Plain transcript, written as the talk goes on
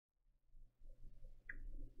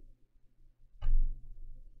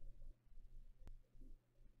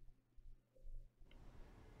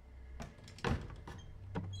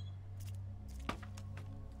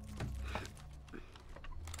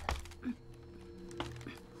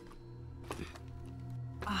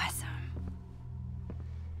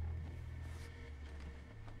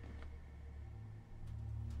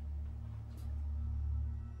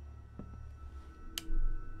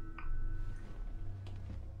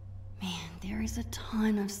There is a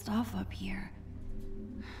ton of stuff up here.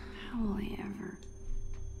 How will I ever...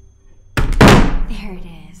 There it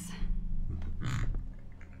is.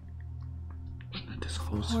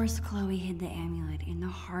 Of course Chloe hid the amulet in the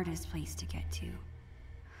hardest place to get to.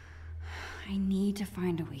 I need to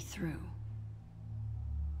find a way through.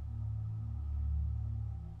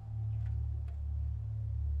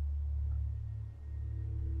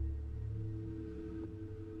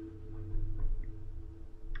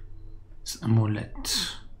 Das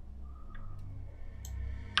Amulett.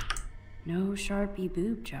 No Sharpie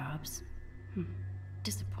boob jobs.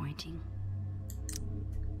 Disappointing.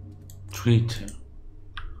 Tweet.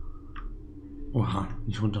 Oha,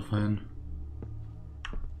 nicht runterfallen.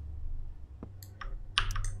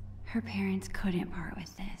 Her parents couldn't part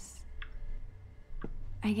with this.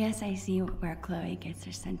 I guess I see where Chloe gets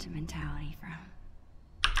her sentimentality from.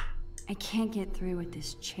 I can't get through with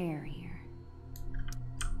this chair here.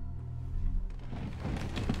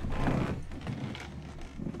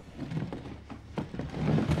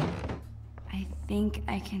 I think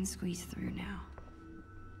I can squeeze through now.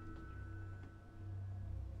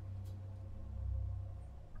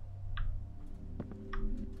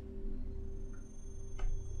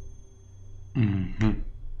 Mhm.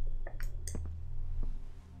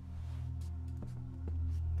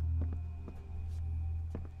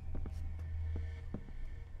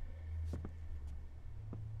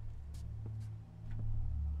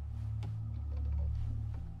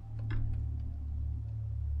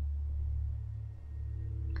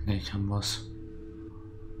 Gleich haben wir's.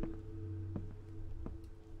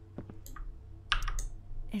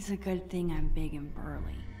 It's a good thing I'm big and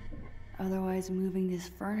burly. Otherwise, moving this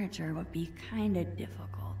furniture would be kinda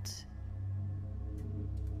difficult.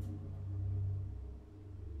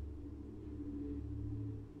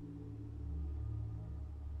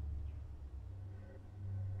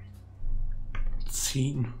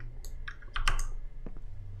 Ziehen.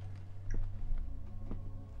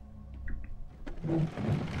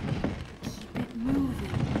 Keep it moving,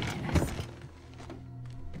 desk.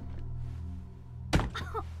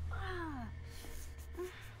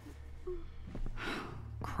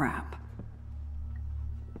 Crap.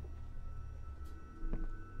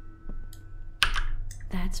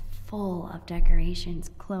 That's full of decorations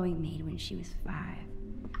Chloe made when she was 5.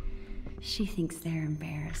 She thinks they're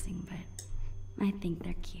embarrassing, but I think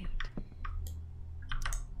they're cute.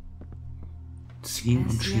 Ziehen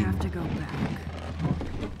und Guess you have schieben. to go back.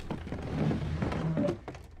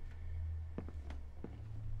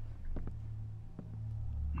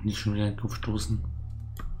 Nicht schon wieder in den Kopf stoßen.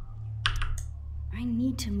 I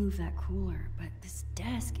need to move that cooler, but this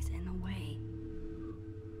desk is in the way.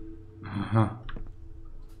 Aha.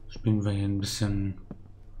 Spielen wir hier ein bisschen.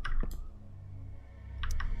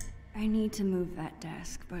 I need to move that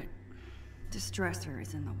desk, but this dresser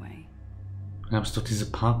is in the way. Da gab es doch diese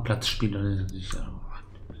Parkplatzspiele, die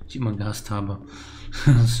ich immer gehasst habe.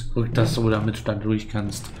 Das rückt das so, damit du da durch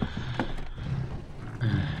kannst.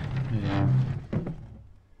 Ja.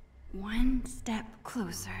 One step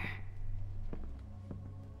closer.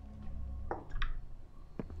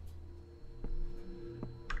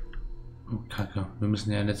 Oh, Kacke. Wir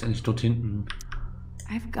müssen ja letztendlich dort hinten.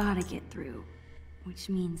 I've gotta get through, which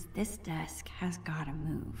means this desk has gotta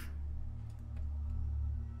move.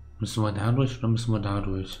 Müssen wir da durch oder müssen wir da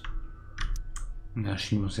durch? Ja,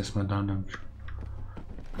 schieben wir uns erstmal da lang.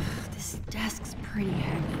 Ugh, this desk's pretty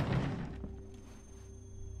heavy.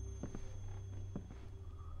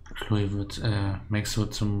 Chloe wird, Max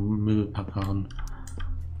wird zum Möbelpackerin.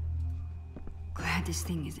 Glad this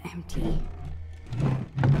thing is empty.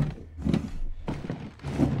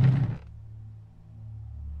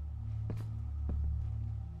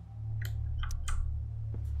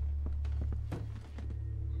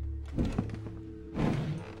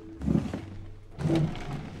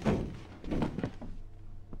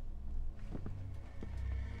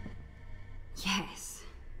 Yes.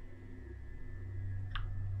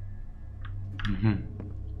 Mhm.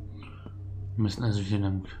 Wir müssen also hier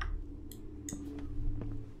lang.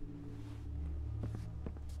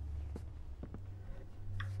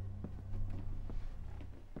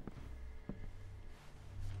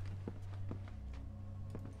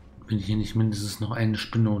 Wenn hier nicht mindestens noch eine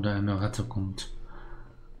Spinne oder eine Ratte kommt,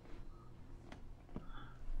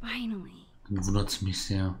 Finally. dann wundert es mich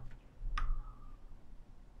sehr.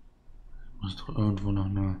 Muss doch irgendwo noch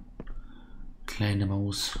eine kleine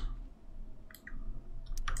Maus.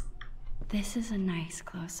 This is a nice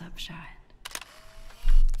close-up shot.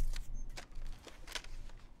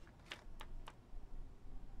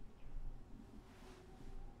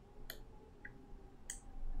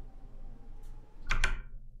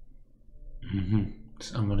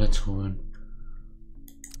 Das Amulett holen.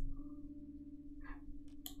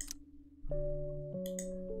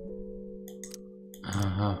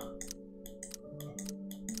 Aha.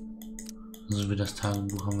 So wie das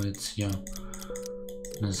Tagebuch haben wir jetzt hier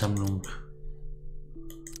eine Sammlung.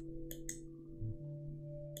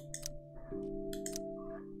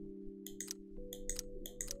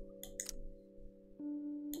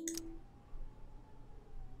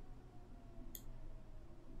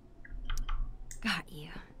 Got you.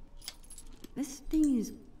 This thing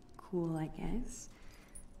is cool, I guess.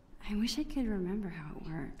 I wish I could remember how it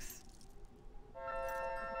works.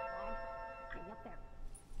 Stay up there.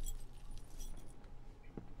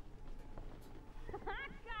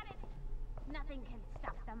 Got it. Nothing can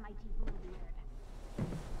stop the mighty blue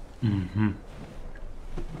beard.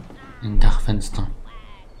 Ein Dachfenster.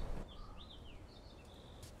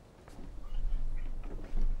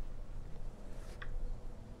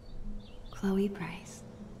 Chloe Price.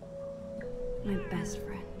 My best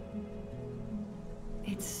friend.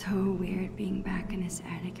 It's so weird being back in his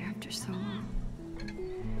attic after so long.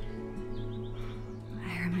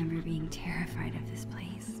 I remember being terrified of this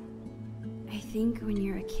place. I think when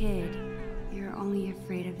you're a kid, you're only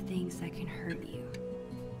afraid of things that can hurt you.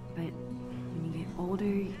 But when you get older,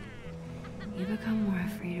 you become more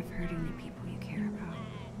afraid of hurting the people you care about.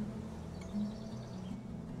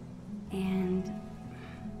 And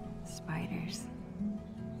spiders.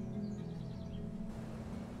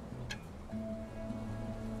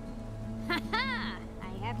 Haha!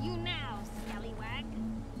 I have you now, scallywag.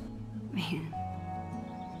 Man,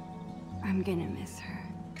 I'm gonna miss her.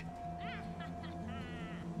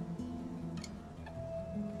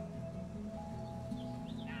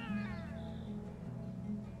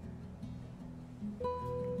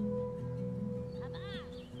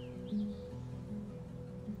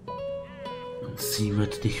 Und sie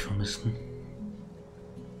wird dich vermissen.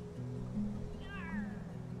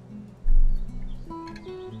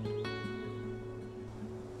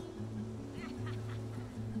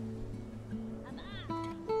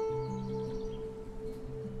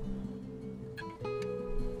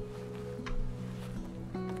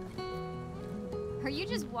 Are you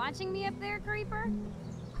just watching me up there, creeper?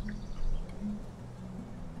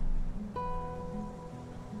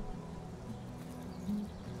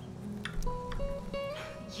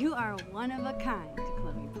 You are one of a kind,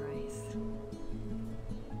 Chloe Price.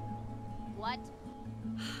 What?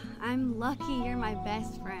 I'm lucky you're my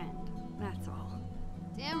best friend. That's all.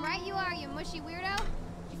 Damn right you are, you mushy weirdo.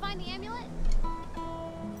 Did you find the amulet?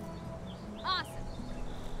 Awesome.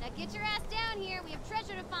 Now get your ass down here. We have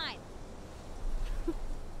treasure to find.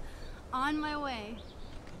 On my way.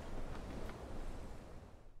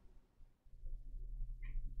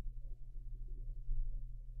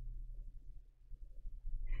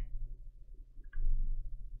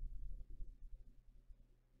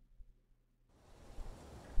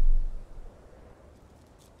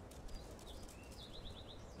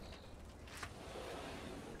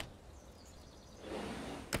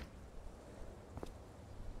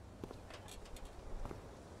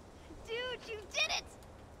 Dude, you did it!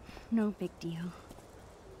 No big deal.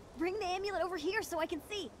 Bring the amulet over here so I can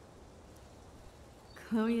see.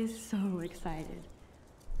 Chloe is so excited.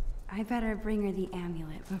 I better bring her the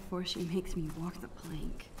amulet before she makes me walk the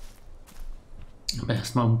plank. Aber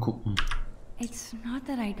erstmal umgucken. It's not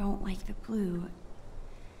that I don't like the blue.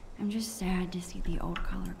 I'm just sad to see the old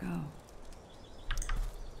color go.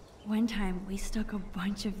 One time, we stuck a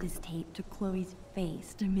bunch of this tape to Chloe's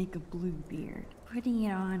face to make a blue beard. Putting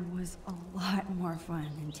it on was a lot more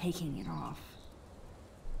fun than taking it off.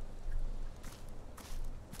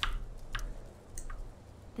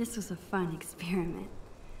 This was a fun experiment.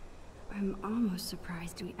 I'm almost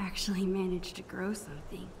surprised we actually managed to grow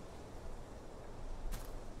something.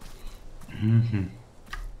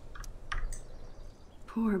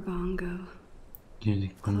 Poor Bongo.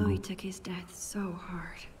 Chloe took his death so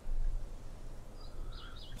hard.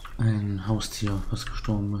 Ein Haustier, was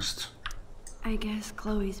gestorben ist. I guess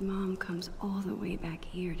Chloe's mom comes all the way back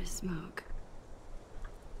here to smoke.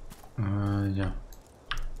 Ja.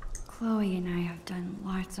 Chloe and I have done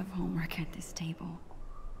lots of homework at this table.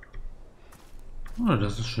 Oh,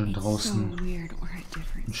 das ist schön It's draußen. so weird we're at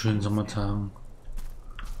different In schönen schools now. Sommertagen.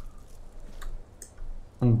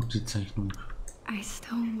 Oh, die Zeichnung. I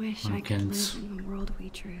still wish Man I could kennt's. live in the world we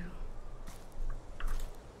drew.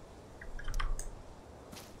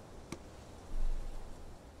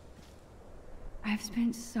 I've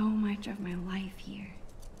spent so much of my life here.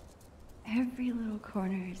 Every little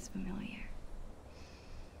corner is familiar.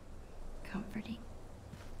 Comforting.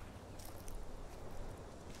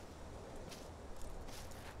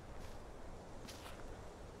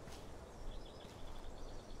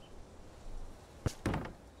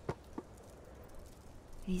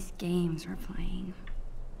 These games we're playing.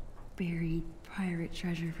 Buried pirate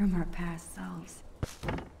treasure from our past selves.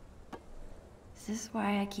 Is this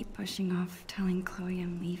why I keep pushing off telling Chloe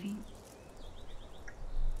I'm leaving?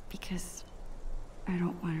 Because I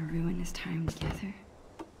don't want to ruin this time together.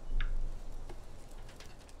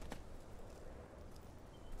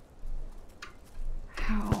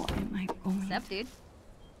 How am I going? What's up, dude?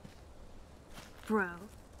 Bro.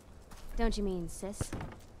 Don't you mean sis?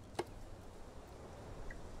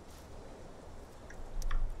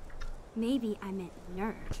 Maybe I meant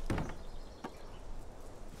nerd.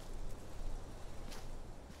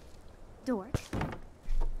 Dork.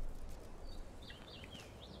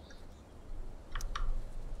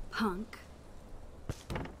 Punk.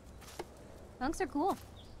 Punks are cool.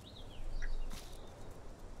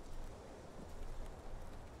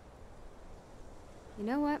 You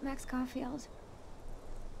know what, Max Caulfield?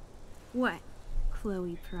 What?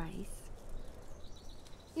 Chloe Price.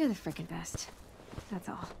 You're the frickin' best. That's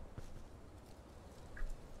all.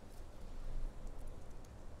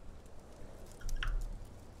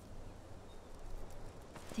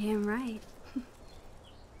 Damn right.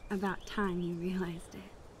 About time you realized it.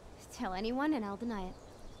 Tell anyone and I'll deny it.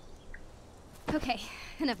 Okay,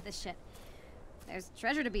 enough of this shit. There's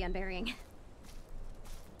treasure to be unburying.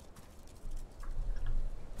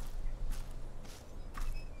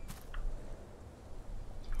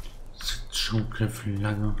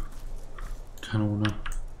 Schaukelflagge. Kanone.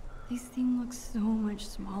 This thing looks so much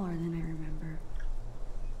smaller than I remember.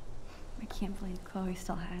 I can't believe Chloe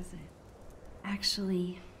still has it.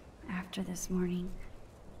 Actually, after this morning,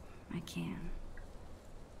 I can.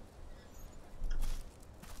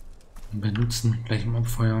 Benutzen, gleich mal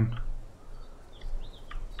abfeuern.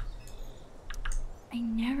 I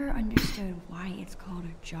never understood why it's called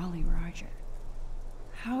a Jolly Roger.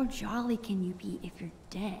 How jolly can you be if you're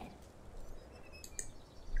dead?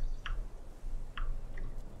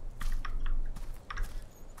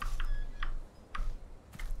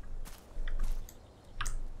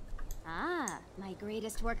 Ah, my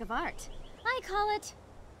greatest work of art. I call it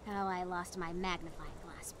How I Lost My Magnifying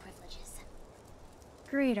Glass Privileges.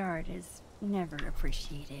 Great art is never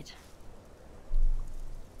appreciated.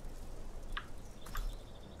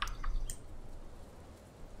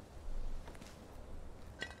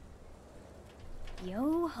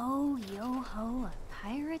 Yo ho, a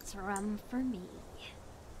pirate's rum for me.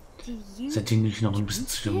 Do you Seid ihr nicht noch ein bisschen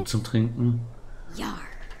zu jung zum Trinken? Yar.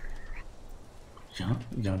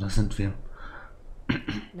 Ja, das sind wir.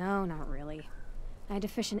 No, not really. I had to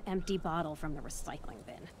fish an empty bottle from the recycling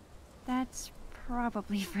bin. That's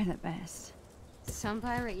probably for the best. Some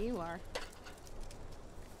pirate you are.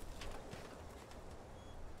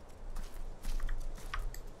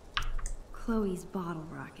 Chloe's bottle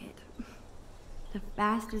rocket. The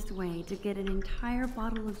fastest way to get an entire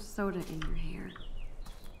bottle of soda in your hair.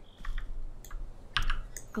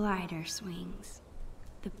 Glider swings.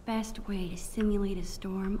 The best way to simulate a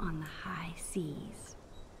storm on the high seas.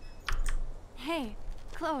 Hey,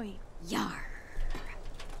 Chloe. Yar.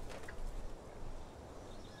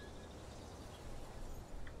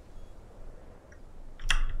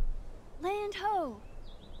 Land ho!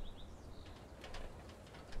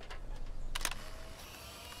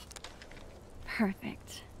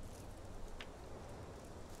 Perfect.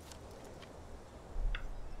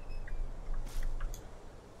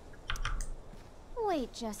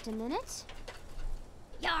 Wait just a minute.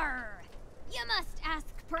 Yar! You must ask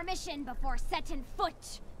permission before setting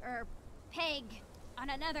foot, peg, on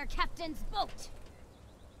another captain's boat.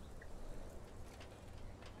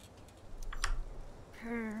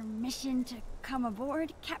 Permission to come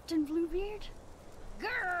aboard, Captain Bluebeard?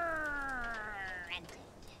 Granted.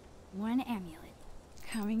 One amulet.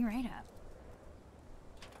 Coming right up.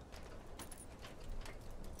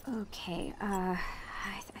 Okay, I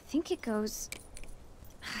think it goes...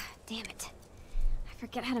 Damn it. I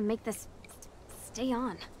forget how to make this stay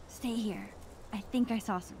on. Stay here. I think I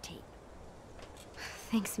saw some tape.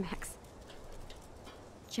 Thanks, Max.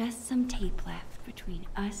 Just some tape left between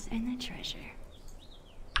us and the treasure.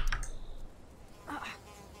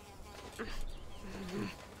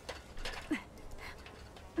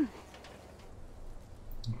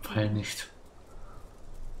 Fall nicht.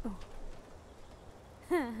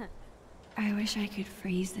 I wish I could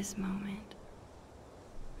freeze this moment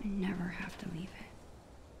and never have to leave it.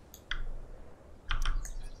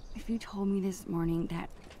 If you told me this morning that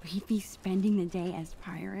we'd be spending the day as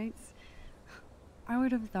pirates, I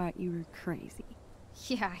would have thought you were crazy.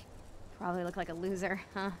 Yeah, I probably look like a loser,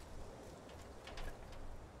 huh?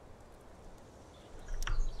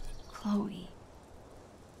 Chloe,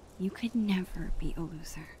 you could never be a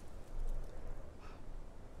loser.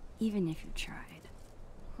 even if you tried.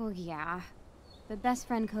 Well, yeah. The best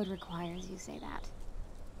friend code requires you say that.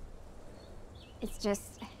 It's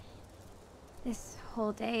just... this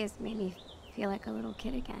whole day has made me feel like a little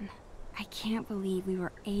kid again. I can't believe we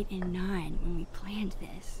were 8 and 9 when we planned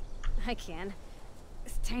this. I can.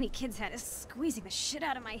 This tiny kid's head is squeezing the shit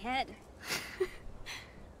out of my head.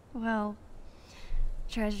 Well,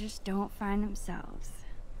 treasures don't find themselves.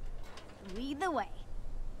 Lead the way.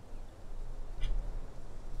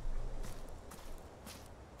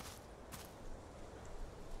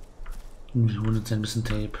 Wir holen uns ein bisschen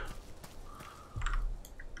Tape.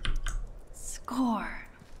 Score!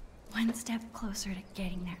 One step closer to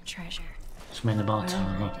getting that treasure. Ich meine Whatever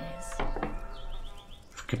Barthaare. it is.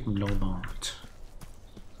 Käpt'n Blaubart.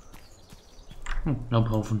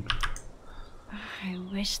 Laubhaufen. I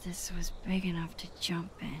wish this was big enough to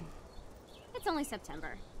jump in. It's only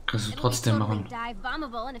September. Kannst du It'll be trotzdem totally machen. dive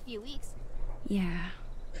bombable in a few weeks. Yeah.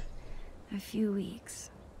 A few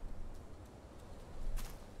weeks.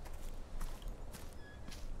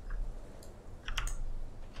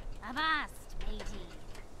 Avast, matey.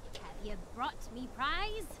 Have you brought me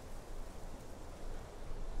prize?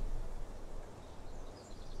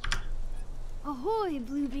 Ahoy,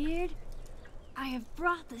 Bluebeard! I have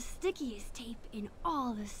brought the stickiest tape in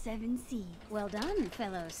all the 7 seas. Well done,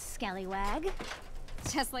 fellow scallywag.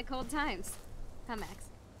 Just like old times. Huh, Max?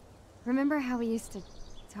 Remember how we used to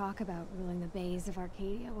talk about ruling the bays of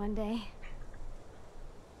Arcadia one day?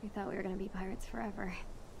 We thought we were gonna be pirates forever.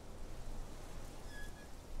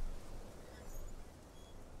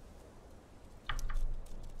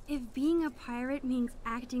 If being a pirate means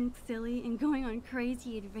acting silly and going on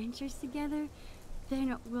crazy adventures together,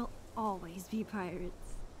 then we'll always be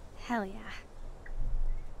pirates. Hell yeah.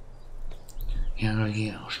 Ja,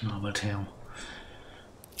 yeah, Schnabelt her.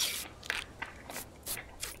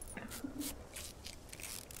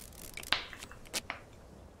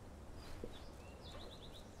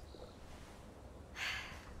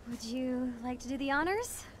 Would you like to do the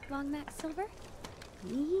honors, Long Max Silver?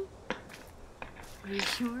 Me? Are you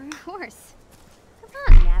sure? Of course.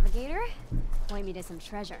 Come on, Navigator. Point me to some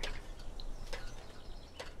treasure.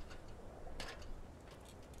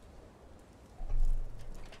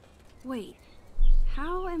 Wait,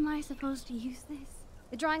 how am I supposed to use this?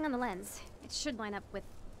 The drawing on the lens. It should line up with...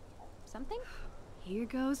 something? Here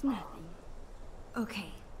goes nothing.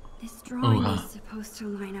 Okay, this drawing Oha. is supposed to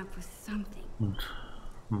line up with something. Und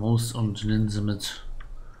Maus und Linse mit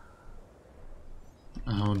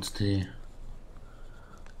A und D.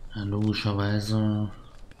 Ja, logischerweise.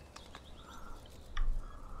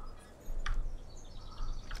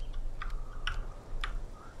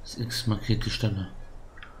 Das X markiert die Stelle.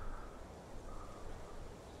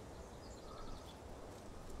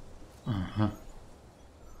 Aha.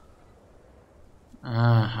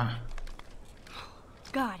 Aha.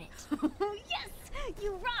 Got it. Yes!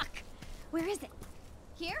 You rock! Where is it?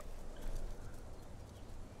 Here?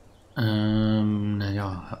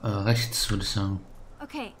 Naja, rechts würde ich sagen.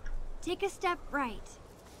 Okay, take a step right.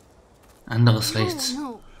 Anderes rechts.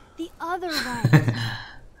 No, the other right.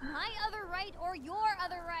 My other right or your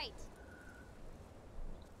other right?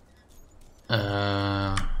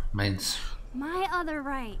 Meins. My other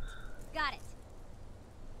right. Got it.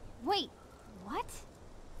 Wait, what?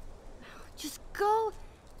 Just go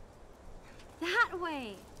that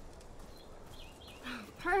way.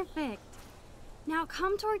 Perfect. Now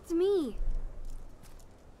come towards me.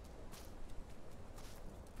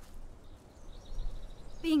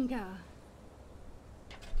 Bingo.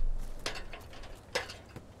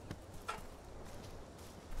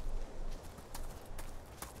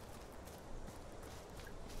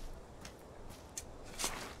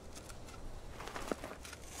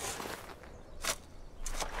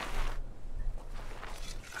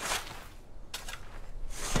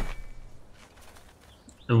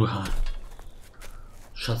 Oha.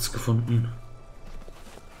 Schatz gefunden.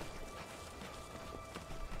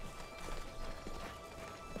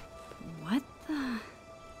 What the?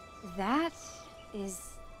 That is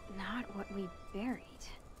not what we buried.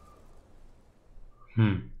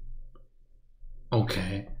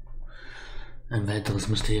 Okay. Ein weiteres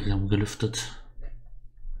Mysterium gelüftet.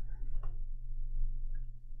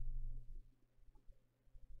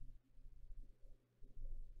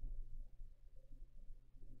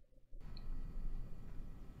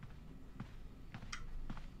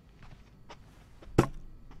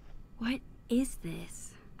 What is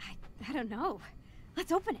this? I don't know.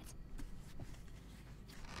 Let's open it.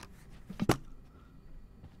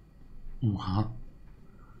 Oha.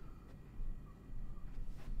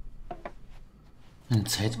 Eine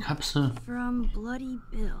Zeitkapsel? From Bloody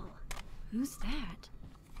Bill. Who's that?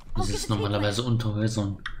 Das ist normalerweise unter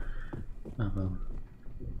Häusern. Aber.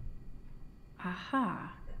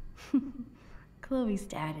 Aha. Chloe's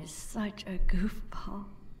dad is such a goofball.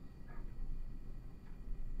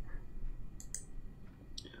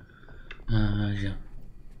 Ja.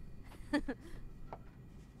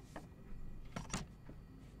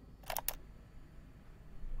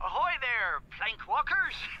 Ahoy there, plank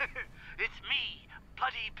walkers! It's me,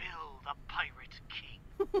 Bloody Bill, the Pirate King.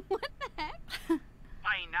 What the heck?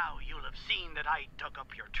 By now you'll have seen that I dug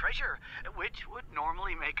up your treasure, which would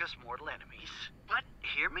normally make us mortal enemies. But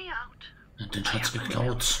hear me out. Den I Schatz haven't geklaut.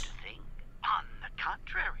 noticed a thing. On the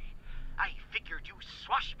contrary, I figured you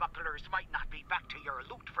swashbucklers might not be back to your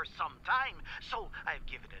loot for some time, so I've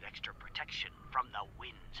given it extra protection from the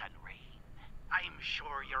winds and rain. I'm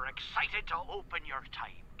sure you're excited to open your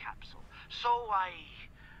time capsule, so I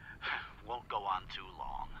won't go on too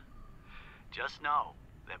long. Just know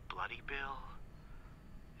that Bloody Bill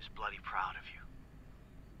is bloody proud of you.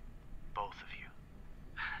 Both of you.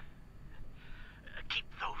 Keep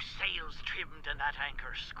those sails trimmed and that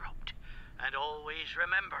anchor scrubbed. And always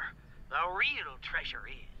remember, the real treasure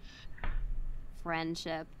is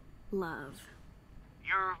Friendship. Love.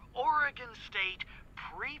 your Oregon State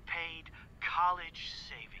prepaid college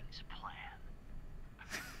savings plan.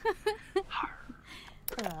 Arr.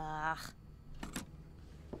 Ugh.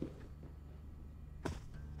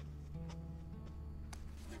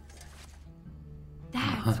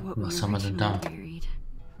 That's what we Was haben wir denn da? originally buried.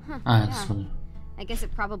 Ah, das wurde I guess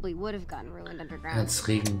it probably would have gotten ruined underground. als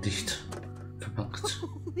regendicht verpackt.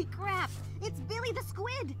 Holy crap! It's Billy the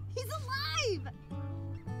Squid! He's alive!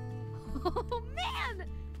 Oh man!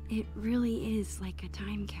 It really is like a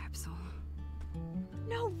time capsule.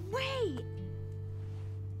 No way!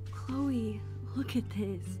 Chloe, look at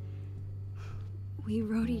this. We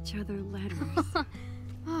wrote each other letters.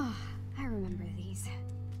 Oh, I remember these.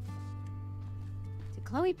 To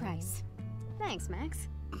Chloe Price. Thanks, Max.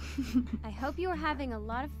 I hope you are having a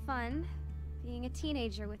lot of fun being a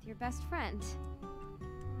teenager with your best friend.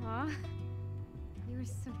 Aw, you were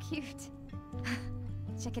so cute.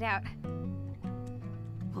 Check it out.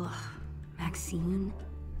 Ugh, Maxine?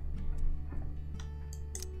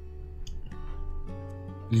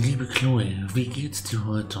 Liebe Chloe, wie geht's dir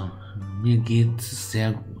heute? Mir geht's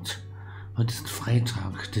sehr gut. Heute ist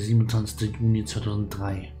Freitag, der 27. Juni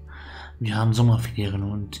 2003. Wir haben Sommerferien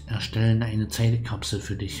und erstellen eine Zeitkapsel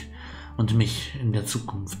für dich und mich in der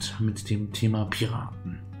Zukunft mit dem Thema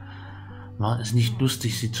Piraten. War es nicht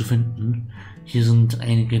lustig, sie zu finden? Hier sind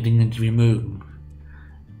einige Dinge, die wir mögen.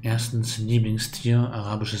 Erstens Lieblingstier,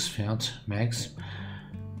 arabisches Pferd, Max.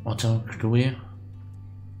 Otter, Chloe.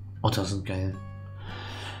 Otter sind geil.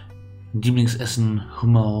 Lieblingsessen,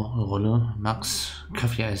 Hummerrolle, Max.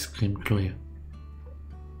 Kaffee-Eiscreme, Chloe.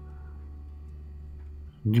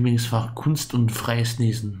 Lieblingsfach Kunst und freies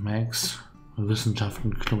Lesen, Max.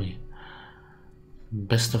 Wissenschaften, Chloe.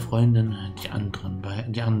 Beste Freundin, die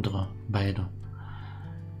andere, beide.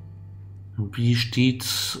 Wie steht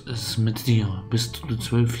es mit dir? Bist du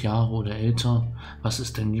 12 Jahre oder älter? Was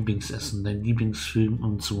ist dein Lieblingsessen, dein Lieblingsfilm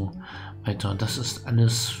und so weiter? Das ist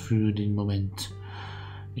alles für den Moment.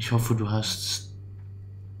 Ich hoffe, du hast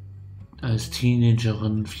als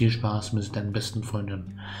Teenagerin viel Spaß mit deinen besten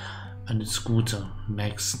Freundinnen. Alles Gute,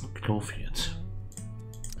 Max Clofield.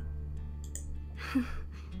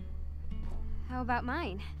 How about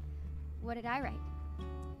mine? What did I write?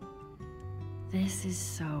 This is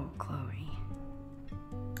so Chloe.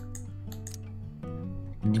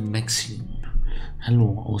 Die Maxine.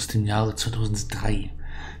 Hallo aus dem Jahre 2003.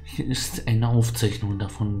 Hier ist eine Aufzeichnung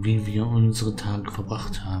davon, wie wir unsere Tage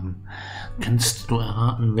verbracht haben. Kannst du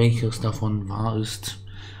erraten, welches davon wahr ist?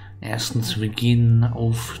 Erstens, wir gehen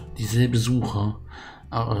auf dieselbe Schule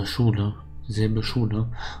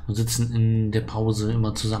und sitzen in der Pause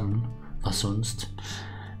immer zusammen. Was sonst?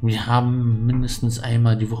 Wir haben mindestens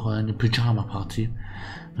einmal die Woche eine Pyjama-Party.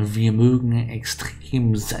 Wir mögen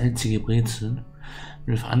extrem salzige Brezeln.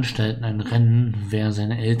 Wir veranstalten ein Rennen, wer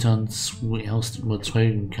seine Eltern zuerst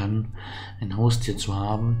überzeugen kann, ein Haustier zu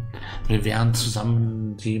haben. Wir werden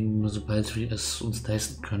zusammen leben, sobald wir es uns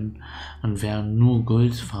leisten können, und werden nur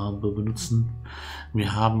Goldfarbe benutzen.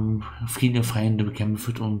 Wir haben viele Feinde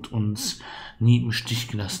bekämpft und uns nie im Stich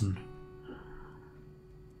gelassen.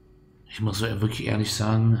 Ich muss wirklich ehrlich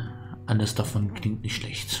sagen, alles davon klingt nicht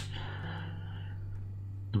schlecht.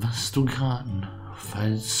 Was hast du geraten?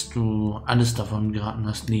 Falls du alles davon geraten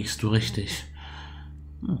hast, liegst du richtig.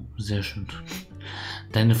 Sehr schön.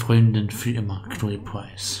 Deine Freundin für immer, Chloe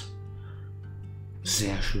Price.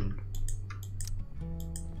 Sehr schön.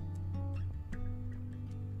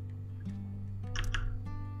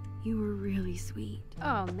 You were really sweet.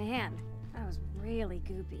 Oh man, that was really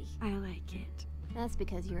goopy. I like it. That's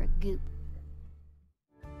because you're a goop.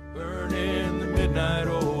 Burning the midnight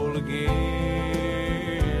oil again.